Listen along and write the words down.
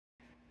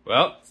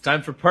Well, it's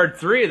time for part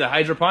 3 of the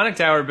hydroponic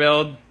tower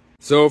build.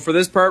 So for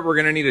this part, we're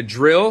gonna need a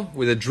drill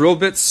with a drill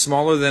bit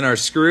smaller than our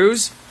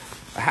screws,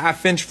 a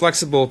 1/2-inch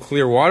flexible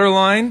clear water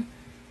line,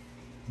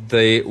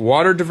 the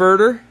water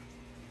diverter,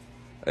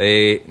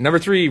 a number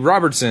 3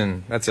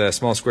 Robertson, that's a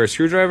small square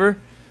screwdriver.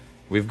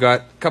 We've got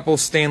a couple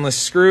stainless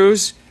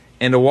screws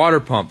and a water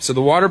pump. So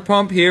the water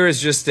pump here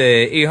is just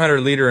a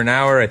 800 liter an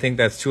hour. I think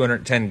that's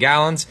 210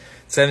 gallons,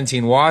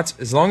 17 watts.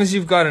 As long as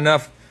you've got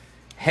enough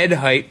head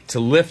height to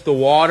lift the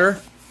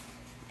water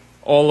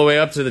all the way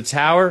up to the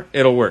tower,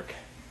 it'll work.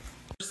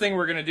 First thing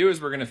we're gonna do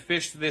is we're gonna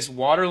fish this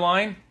water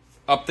line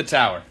up the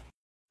tower.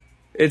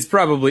 It's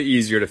probably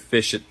easier to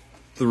fish it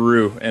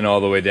through and all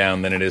the way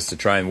down than it is to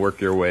try and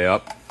work your way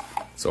up.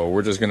 So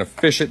we're just gonna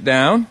fish it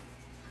down,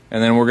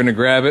 and then we're gonna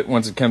grab it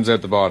once it comes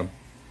out the bottom.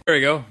 There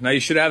we go. Now you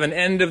should have an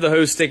end of the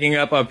hose sticking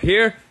up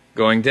here,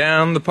 going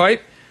down the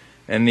pipe,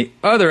 and the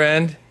other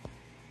end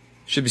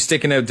should be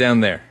sticking out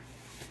down there.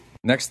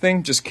 Next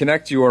thing, just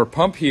connect your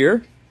pump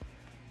here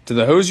to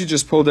the hose you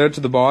just pulled out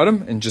to the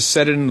bottom and just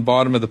set it in the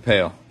bottom of the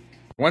pail.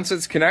 Once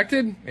it's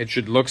connected, it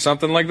should look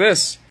something like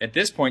this. At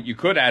this point, you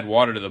could add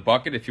water to the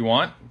bucket if you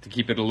want to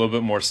keep it a little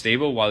bit more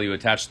stable while you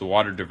attach the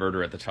water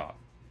diverter at the top.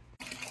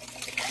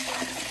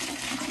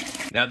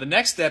 Now the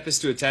next step is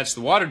to attach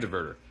the water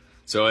diverter.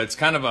 So it's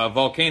kind of a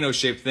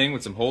volcano-shaped thing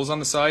with some holes on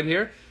the side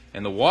here,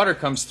 and the water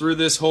comes through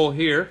this hole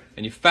here,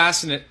 and you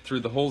fasten it through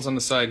the holes on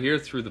the side here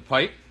through the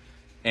pipe,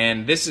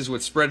 and this is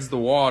what spreads the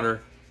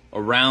water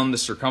around the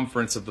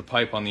circumference of the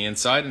pipe on the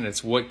inside, and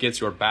it's what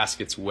gets your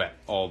baskets wet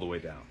all the way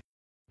down.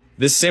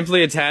 This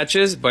simply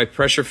attaches by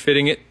pressure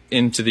fitting it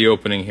into the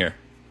opening here.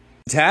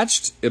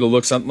 Attached, it'll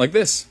look something like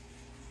this.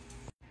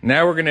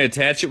 Now we're going to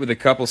attach it with a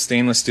couple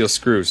stainless steel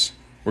screws.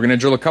 We're going to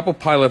drill a couple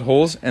pilot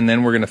holes, and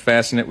then we're going to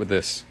fasten it with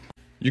this.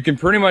 You can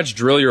pretty much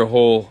drill your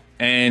hole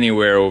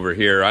anywhere over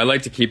here. I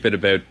like to keep it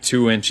about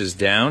 2 inches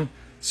down,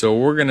 so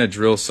we're going to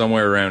drill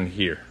somewhere around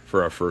here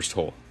for our first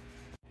hole.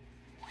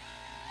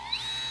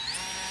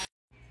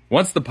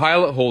 Once the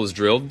pilot hole is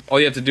drilled, all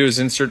you have to do is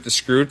insert the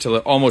screw till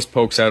it almost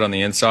pokes out on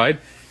the inside,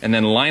 and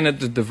then line up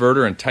the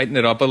diverter and tighten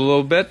it up a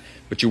little bit,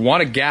 but you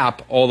want a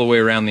gap all the way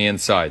around the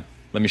inside.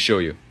 Let me show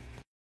you.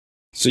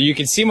 So you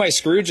can see my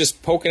screw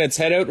just poking its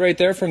head out right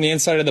there from the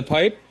inside of the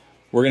pipe.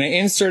 We're going to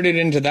insert it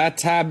into that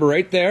tab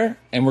right there,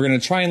 and we're going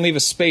to try and leave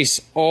a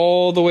space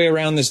all the way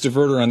around this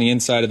diverter on the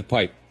inside of the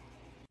pipe.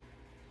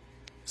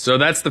 So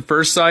that's the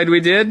first side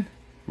we did.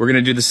 We're going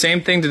to do the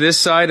same thing to this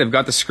side. I've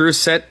got the screw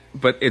set,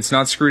 but it's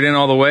not screwed in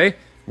all the way.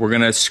 We're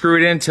going to screw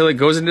it in until it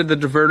goes into the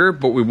diverter,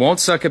 but we won't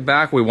suck it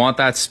back. We want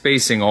that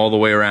spacing all the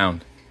way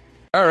around.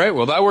 All right,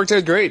 well, that worked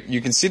out great.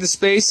 You can see the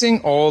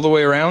spacing all the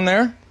way around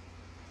there.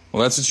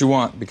 Well, that's what you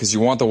want, because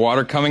you want the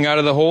water coming out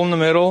of the hole in the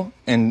middle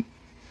and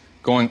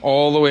going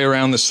all the way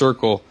around the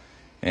circle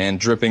and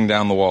dripping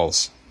down the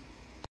walls.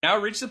 Now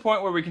reach the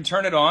point where we can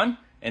turn it on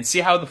and see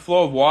how the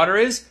flow of water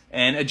is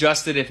and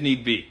adjust it if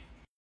need be.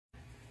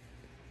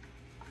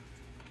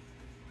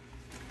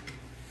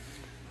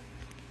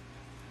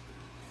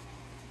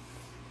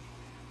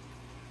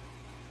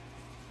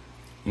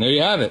 And there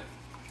you have it.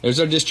 There's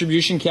our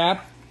distribution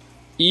cap,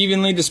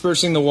 evenly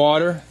dispersing the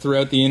water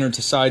throughout the inner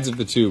sides of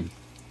the tube.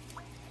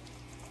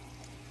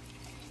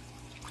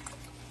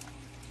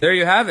 There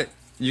you have it.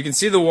 You can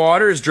see the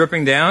water is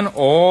dripping down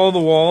all the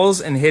walls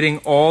and hitting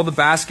all the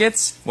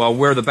baskets, well,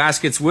 where the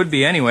baskets would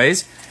be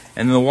anyways,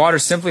 and then the water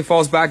simply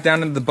falls back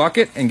down into the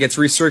bucket and gets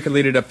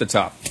recirculated up the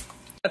top.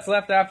 What's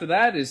left after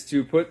that is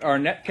to put our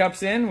net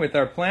cups in with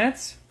our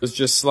plants. Those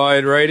just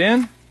slide right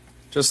in,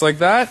 just like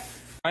that.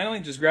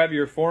 Finally, just grab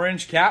your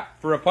 4-inch cap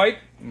for a pipe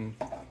and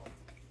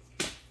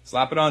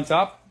slap it on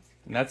top,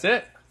 and that's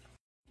it.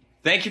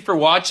 Thank you for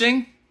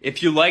watching.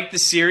 If you liked the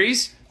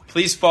series,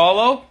 please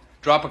follow,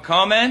 drop a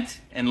comment,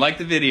 and like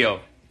the video.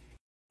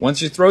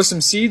 Once you throw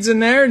some seeds in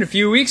there, in a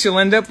few weeks you'll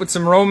end up with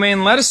some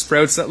romaine lettuce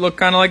sprouts that look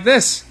kind of like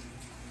this.